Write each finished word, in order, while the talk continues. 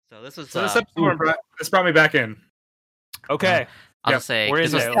So this was So this brought me back in. Okay. I'll Yep, just say we're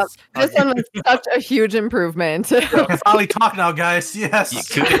in this there. was, This one was such a huge improvement. Finally talk now, guys. Yes.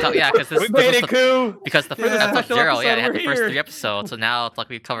 Ku can talk, yeah, because We made it, Ku. because the first Yeah. episode Special 0, yeah, episode, they had we're the first here. 3 episodes, so now it's like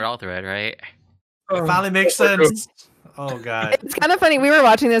we've covered all through it, right? It finally makes sense. Oh god. It's kind of funny. We were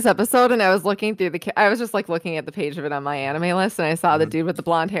watching this episode, and I was looking through I was just like looking at the page of it on my anime list, and I saw the dude with the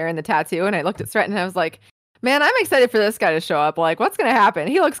blonde hair and the tattoo, and I looked at Stretton, and I was like, "Man, I'm excited for this guy to show up. Like, what's gonna happen?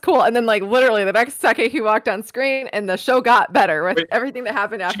 He looks cool." And then, like, literally the next second he walked on screen, and the show got better with everything that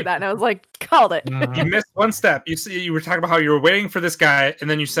happened after that. And I was like, "Called it." You missed one step. You were talking about how you were waiting for this guy, and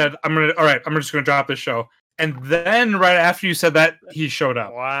then you said, "I'm just gonna drop this show." And then right after you said that, he showed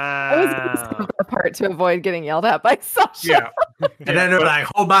up. I was gonna Wow. skip that part to avoid getting yelled at by Sasha. Yeah. And then they're like,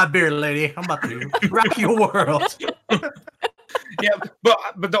 hold my beer, lady. I'm about to rock your world. Yeah,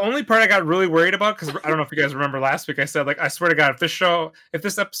 but the only part I got really worried about, because I don't know if you guys remember last week, I said, like, I swear to God, if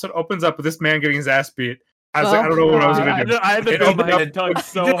this episode opens up with this man getting his ass beat, I was like, I don't know what I was gonna do. I had to It bite opened my up- tongue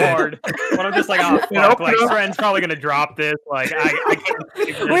so hard. But I'm just like, oh fuck, opened like up- friend's probably gonna drop this. Like I can't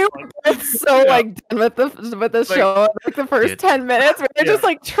take this. We Like, were so like done with the show. Like the first Dude. 10 minutes, we were Yeah. just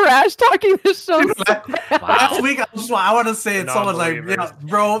like trash talking the show. So bad. Wow. Last week, I want to say it. Someone's like, Non-believers. yeah,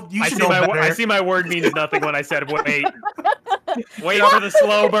 bro, you I should see know my better. I see my word means nothing when I said wait. Wait for the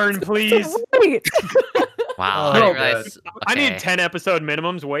slow burn, please. Wait. Wow, Oh, I didn't no, realize. I need okay. 10 episode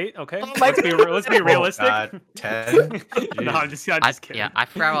minimums. Wait, okay. Oh my Let's be Oh, realistic. God. 10? No, I'm just I, kidding. yeah, I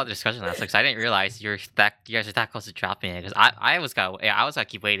forgot about the discussion last week, so I didn't realize you guys are that close to dropping it. Because I was gonna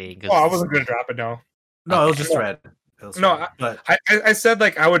keep waiting. Cause Oh, I wasn't gonna drop it. No, No, it was Okay. just red. It was No, red. But I said,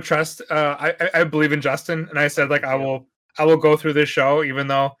 like, I would trust. I believe in Justin, and I said, like, I will go through this show, even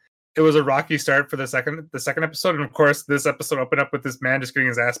though it was a rocky start for the second episode, and of course, this episode opened up with this man just getting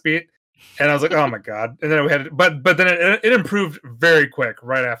his ass beat, and I was like, oh my god! And then we had, but then it improved very quick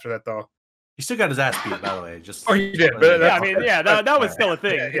right after that, though. he still got his ass beat, by the way. Just Oh, he did, but Yeah, I that's mean, okay. yeah, that was still a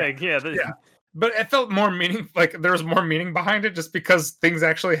thing. Yeah, Like, yeah, yeah. But it felt more meaning. Like there was more meaning behind it, just because things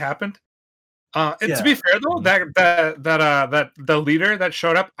actually happened. And to be fair though, that the leader that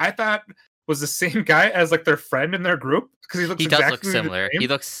showed up, I thought was the same guy as like their friend in their group, because he looks he does exactly look the similar. same. He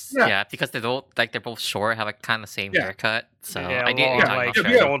looks Yeah. because they're both short, have like kind of the same Yeah. haircut. So yeah, I didn't long, talk like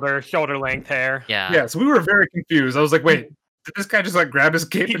about shoulder length hair. Yeah. Yeah, so we were very confused. I was like, wait, did this guy just like grab his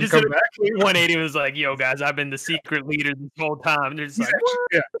cape He and just come did a back? 180 was like, "Yo, guys, I've been the secret leader this whole time." They're just He's like, actually-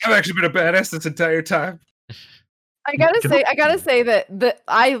 yeah, I've actually been a badass this entire time. I gotta say that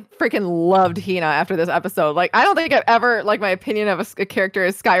I freaking loved Hina after this episode. Like, I don't think I've ever, like, my opinion of a character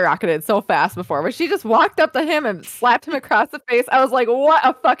has skyrocketed so fast before. But she just walked up to him and slapped him across the face. I was like, what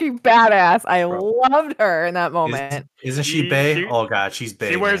a fucking badass. I loved her in that moment. Isn't she She- Bae? she- Oh god, she's Bae.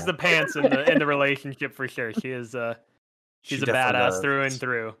 she wears man. the pants in the relationship for sure. She is she's She a definitely badass does. through and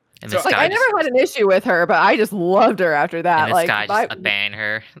through. And So, this Like, guy I just, never had an issue with her, but I just loved her after that. and this Like, guy I- just abandoned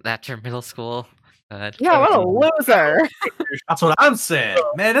her after middle school. God. yeah, what a loser. That's what I'm saying.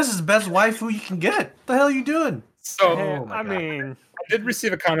 Man, this is the best waifu you can get. What the hell are you doing? So Oh my I God. mean, I did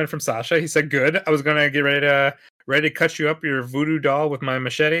receive a comment from Sasha. He said, "Good. I was gonna get ready to cut you up your voodoo doll with my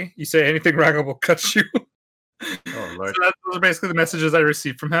machete. You say anything wrong, will cut you." Oh lord. So those are basically the messages I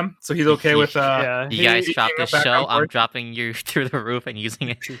received from him. So he's okay with yeah. You guys he drop came this back show, on I'm board. dropping you through the roof and using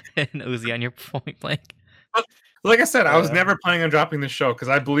it an Uzi on your point blank. Like I said, I was Yeah. never planning on dropping this show because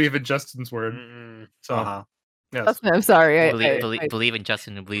I believe in Justin's word. Mm-mm. So Uh-huh. yes, I'm sorry. Believe in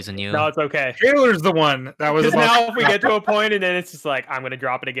Justin who believes in you. No, it's okay. Taylor's the one that was Because about now if we get to a point and then it's just like I'm gonna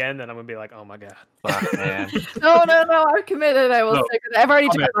drop it again, then I'm gonna be like, oh my god. Fuck, man. No, I'm committed. I will No. stick with it. I've already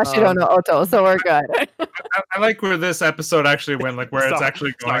Okay, tried Mashido no Oto, so we're good. I like where this episode actually went, like where it's Sorry-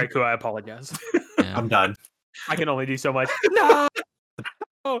 actually going. Sorry, Ku, I apologize. Yeah. I'm done. I can only do so much. No.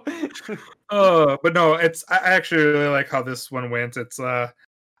 But no, it's I actually really like how this one went. It's I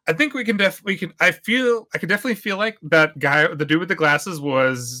think we can I can definitely feel like that guy, the dude with the glasses,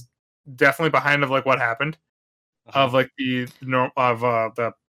 was definitely behind of like what happened, of like the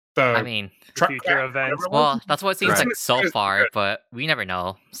I mean, Future events. well, that's what it seems Right. like so far, but we never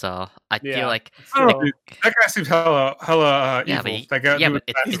know. So I Yeah. feel like I don't know, So- dude. That guy seems hella Yeah, evil. but he- That guy, yeah, dude but with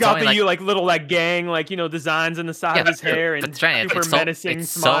it's He's glasses. got only the little gang, designs in the side Yeah, of his hair and but Trent, super it's so, menacing it's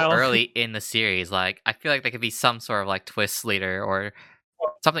smile. so early in the series. Like I feel like there could be some sort of like twist later or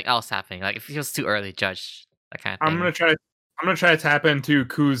something else happening. Like it feels too early to judge that kind of thing. I'm gonna try to tap into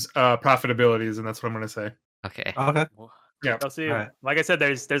Ku's profitabilities, and that's what I'm gonna say. Okay. Okay. Yeah. You'll see. Alright. Like I said,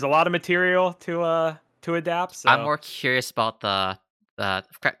 there's a lot of material to adapt. So. I'm more curious about the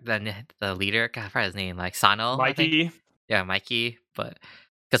leader. God, I forgot his name. Like Sano. I think? Mikey. Yeah, Mikey. But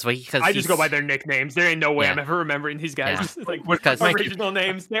because I just go by their nicknames. There ain't no way I'm Yeah. ever remembering these guys. Like Because original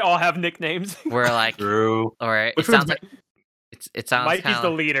names, they all have nicknames. we're like, True. or it Which one's sounds like it sounds Mikey's kind the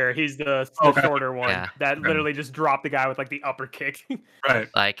of leader. He's the Okay. shorter one Yeah. that Okay. literally just dropped the guy with like the upper kick. Right.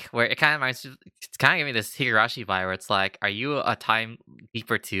 like where it kind of reminds you, it's kind of giving me this Higurashi vibe where it's like, are you a time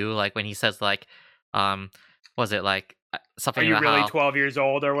keeper too? Like when he says like, was it like Are something you about really how 12 years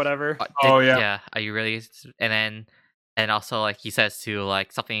old or whatever? Oh, yeah. Are you really? And also like he says too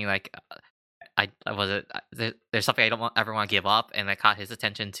like something like I was it there's something I don't ever want to give up, and that caught his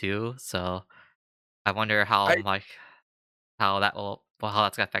attention too. So I wonder how I- like how that will how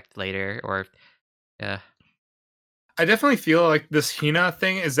that's gonna affect later, or yeah. I definitely feel like this Hina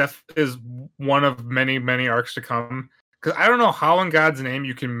thing is one of many arcs to come. Because I don't know how in God's name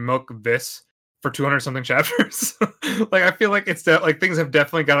you can milk this for 200 something chapters. Like I feel like like things have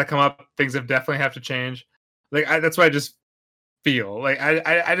definitely got to come up. Things have definitely have to change. Like that's what I just feel. Like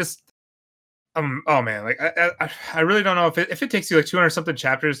I just oh man, like I really don't know if it takes you like 200 something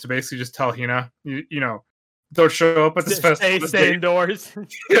chapters to basically just tell Hina you know don't show up at this festival. Stay indoors.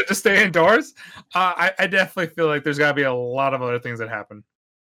 Yeah, just stay indoors. I definitely feel like there's got to be a lot of other things that happen.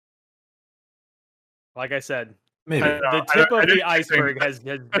 Like I said, Maybe. I- the I- tip I of didn't the iceberg has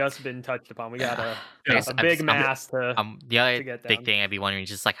just been touched upon. We got Yeah. a big mass to. The other to get big down. thing I'd be wondering is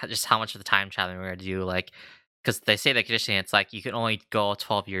just like just how much of the time traveling we're gonna do, like because they say the conditioning it's like you can only go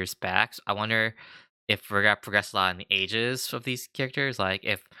 12 years back. So I wonder if we're gonna progress a lot in the ages of these characters, like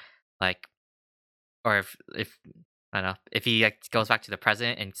if like or if I don't know if he like goes back to the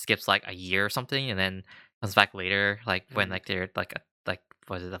present and skips like a year or something, and then comes back later, like when Mhm. like they're like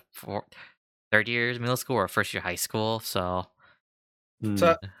was it third years middle school or first year high school? So So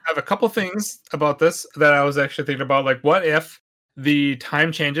I have a couple things about this that I was actually thinking about. Like, what if the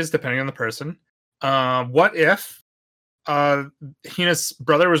time changes depending on the person? What if Hina's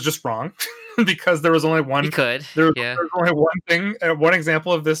brother was just wrong because there was only one. we could, yeah. There's only one thing, one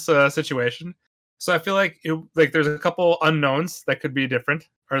example of this situation. So I feel like there's a couple unknowns that could be different,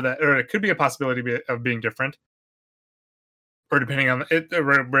 or it could be a possibility of being different, or depending on it.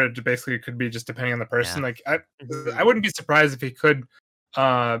 Where it basically could be just depending on the person. Yeah. Like I wouldn't be surprised if he could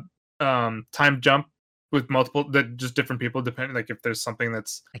time jump with multiple that just different people, depending like if there's something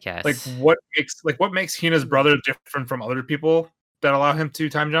that's I guess like what makes Hina's brother different from other people that allow him to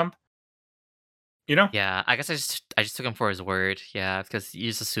time jump. You know? Yeah, I guess I just took him for his word. Yeah, because you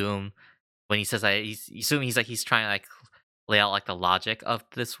just assume when he says that you assume he's trying to like lay out like the logic of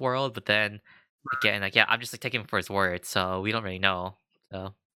this world, but then again, like yeah, I'm just like taking him for his word, so we don't really know.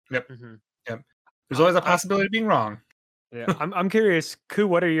 So Mhm. There's always a possibility of being wrong. Yeah, I'm curious, Ku.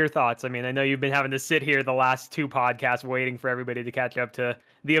 What are your thoughts? I mean, I know you've been having to sit here the last two podcasts waiting for everybody to catch up to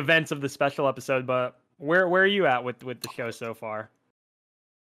the events of the special episode, but where are you at with the show so far?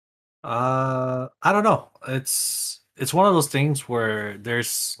 I don't know. It's one of those things where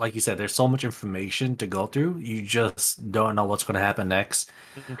there's, like you said, there's so much information to go through. You just don't know what's going to happen next.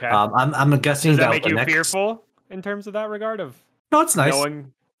 Okay. I'm guessing Does that that make the you next... fearful in terms of that regard of No, it's nice.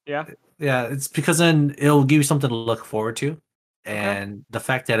 knowing? Yeah. Yeah, it's because then it'll give you something to look forward to, and the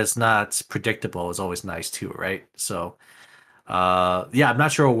fact that it's not predictable is always nice too, right? So, yeah, I'm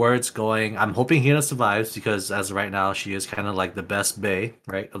not sure where it's going. I'm hoping Hina survives because as of right now, she is kind of like the best bae,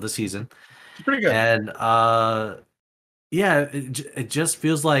 right, of the season. It's pretty good. And yeah, it just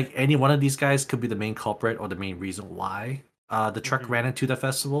feels like any one of these guys could be the main culprit or the main reason why the truck ran into the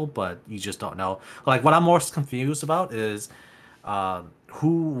festival, but you just don't know. Like what I'm most confused about is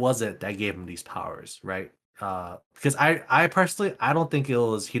who was it that gave him these powers, right? Because I personally I don't think it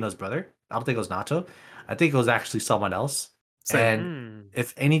was Hina's brother. I don't think it was Nato. I think it was actually someone else. Same. And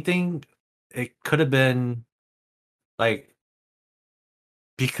if anything, it could have been like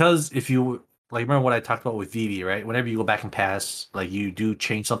because if you like remember what I talked about with Vivi, right? Whenever you go back and pass, like you do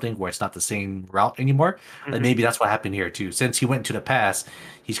change something where it's not the same route anymore. Like maybe that's what happened here too. Since he went to the past,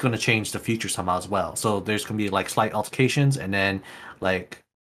 he's going to change the future somehow as well. So there's going to be like slight altercations, and then like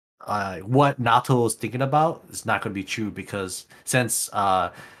what Nato is thinking about is not going to be true because since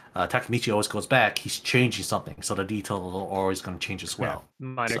Takemichi always goes back, he's changing something, so the details are always going to change as well.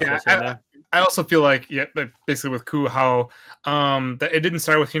 Minor Yeah, twist in there. I also feel like that basically with Ku how that it didn't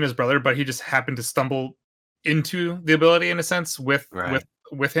start with Hina's brother, but he just happened to stumble into the ability in a sense with Right.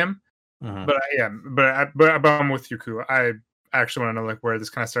 with him. Mhm. But I'm with you, Ku. I actually want to know like where this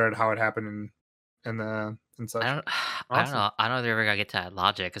kind of started, how it happened, and such. I don't Awesome. know. I don't know if they're ever gonna get to that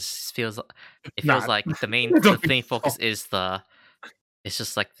logic. Cause it feels not. like the I don't think main so. focus is it's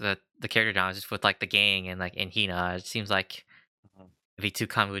just like the character now just with like the gang and like in Hina. It seems like it'd be too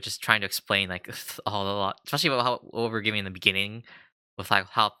convoluted just trying to explain like all the lot, especially about what we're giving in the beginning with like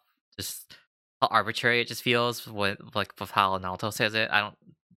how just how arbitrary it just feels with with how Naoto says it. I don't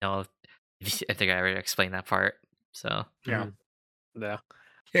know if they ever explain that part. So Yeah. Yeah.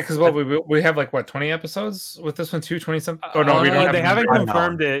 Yeah, because we have like what 20 episodes with this one too, 20 something. Oh no, we don't. Have They haven't them.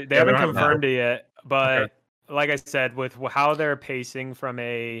 confirmed it. They Yeah, we haven't don't have confirmed it yet. But Okay. like I said, with how they're pacing from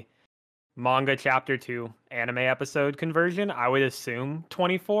a manga chapter to anime episode conversion, I would assume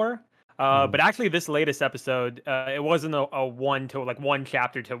 24. But actually, this latest episode, it wasn't a one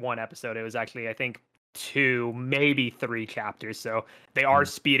chapter to one episode. It was actually, I think, 2, maybe 3 chapters. So they are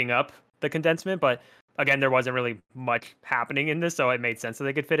speeding up the condensement. But again, there wasn't really much happening in this, so it made sense that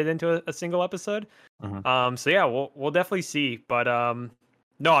they could fit it into a single episode. So yeah, we'll definitely see. But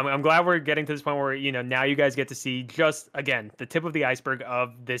no, I'm glad we're getting to this point where now you guys get to see just again the tip of the iceberg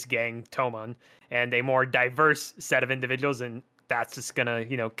of this gang Tomon and a more diverse set of individuals, and that's just gonna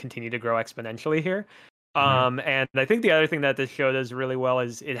continue to grow exponentially here. And I think the other thing that this show does really well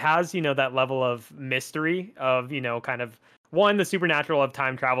is it has that level of mystery of kind of one, the supernatural of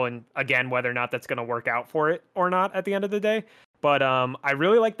time travel, and again whether or not that's gonna work out for it or not at the end of the day. But I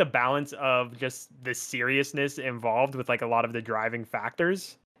really like the balance of just the seriousness involved with like a lot of the driving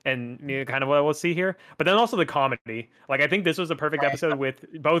factors and kind of what we'll see here. But then also the comedy. Like I think this was a perfect episode with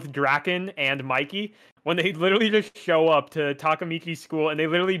both Draken and Mikey when they literally just show up to Takamichi's school and they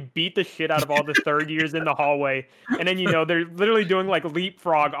literally beat the shit out of all the third years in the hallway. And then, they're literally doing like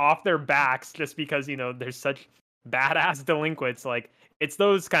leapfrog off their backs just because, there's such badass delinquents. Like it's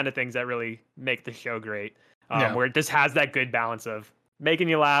those kind of things that really make the show great. Where it just has that good balance of making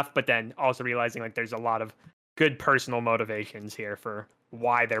you laugh, but then also realizing like there's a lot of good personal motivations here for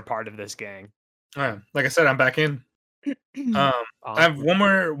why they're part of this gang. All right. Like I said, I'm back in. I have one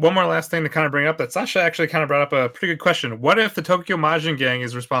more last thing to kind of bring up that Sasha actually kind of brought up a pretty good question. What if the Tokyo Majin gang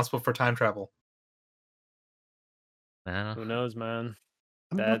is responsible for time travel? Who knows, man?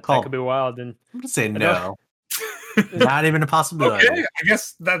 That could be wild. And I'm gonna say no. Not even a possibility. Okay, I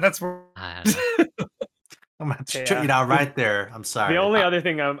guess that's where I'm gonna shoot you down right there. I'm sorry. The only other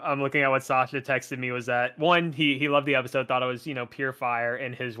thing I'm looking at what Sasha texted me was that one, he loved the episode, thought it was pure fire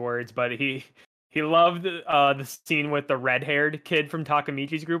in his words, but he loved the scene with the red-haired kid from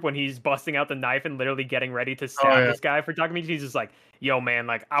Takamichi's group when he's busting out the knife and literally getting ready to stab this guy for Takamichi. He's just like, "Yo, man,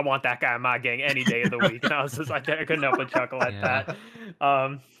 like I want that guy in my gang any day of the week." And I was just like, I couldn't help but chuckle at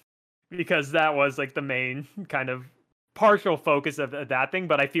that, because that was like the main kind of partial focus of that thing.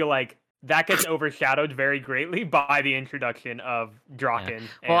 But I feel like that gets overshadowed very greatly by the introduction of Draken.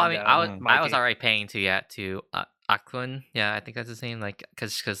 Well, and, I was already paying to Akun. Yeah, I think that's his name. Like,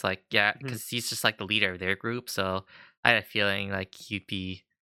 because he's just like the leader of their group. So I had a feeling like he'd be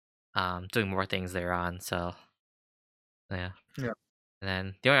doing more things there on. So yeah. And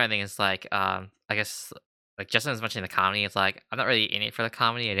then the only other thing is like I guess like Justin was mentioning the comedy. It's like I'm not really in it for the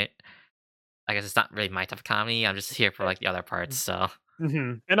comedy. I guess it's not really my type of comedy. I'm just here for like the other parts. So.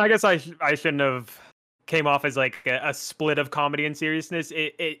 And I guess I shouldn't have came off as like a split of comedy and seriousness.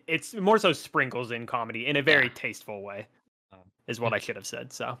 It's more so sprinkles in comedy in a very tasteful way, is what I should have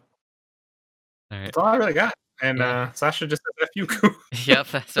said. So that's all I really got. And Sasha just said F you. Yep,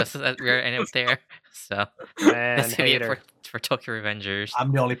 so we're ending up there. So that's gonna be it for Tokyo Revengers.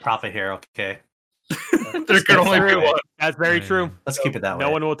 I'm the only prophet here. Okay. There could only be one. That's very true. Let's keep it that way. No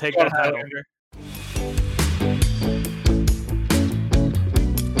one will take that title.